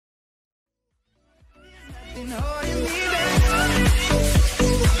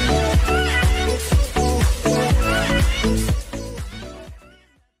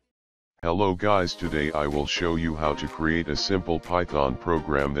Hello guys, today I will show you how to create a simple Python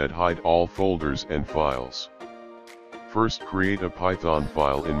program that hide all folders and files. First, create a Python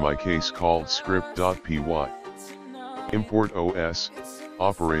file, in my case called script.py. Import OS,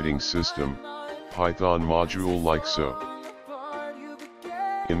 operating system, Python module like so.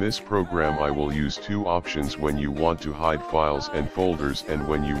 In this program I will use two options: when you want to hide files and folders and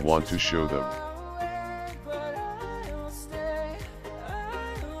when you want to show them.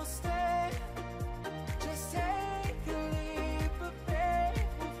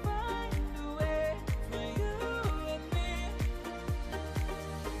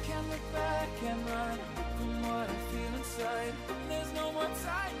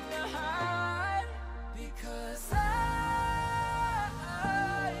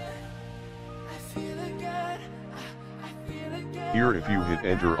 Here, if you hit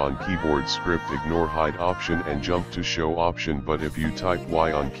enter on keyboard, script ignore hide option and jump to show option, but if you type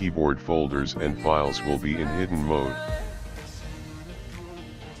Y on keyboard, folders and files will be in hidden mode.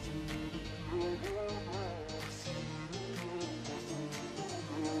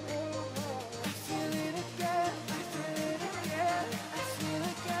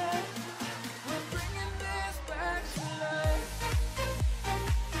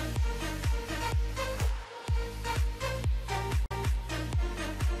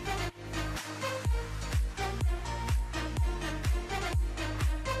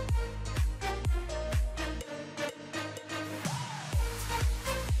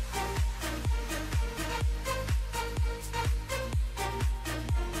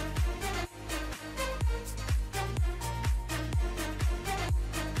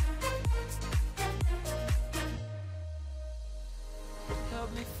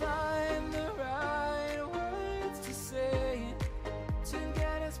 Help me find the right words to say to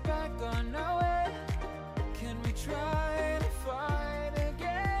get us back on our way. Can we try to fight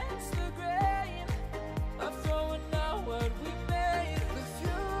against the grain of throwing out what we made? The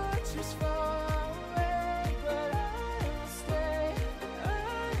future's far away, but I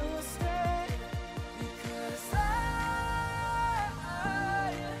will stay, because I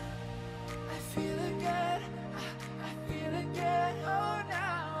feel again, I feel again, oh now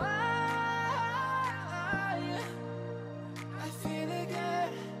I feel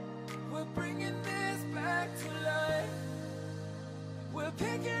again, we're bringing this back to life, we're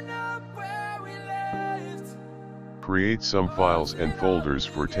picking up where we left. Create some files and folders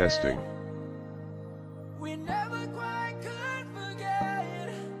for testing. We never quite could forget,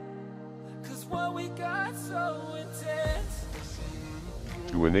 'cause what we got so intense.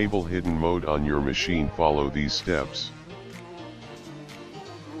 To enable hidden mode on your machine, follow these steps.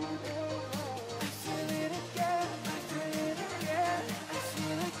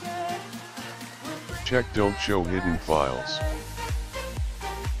 Check don't show hidden files.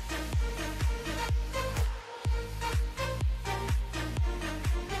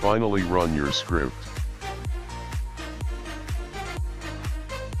 Finally, run your script.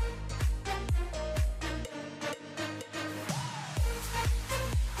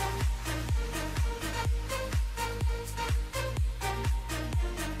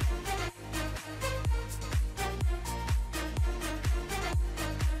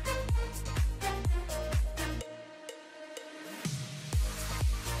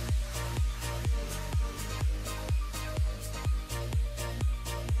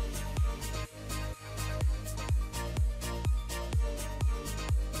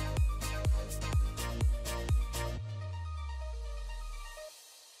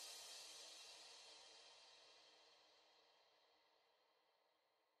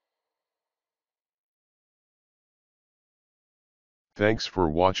 Thanks for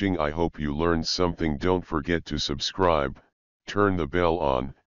watching. I hope you learned something. Don't forget to subscribe, turn the bell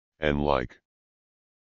on, and like.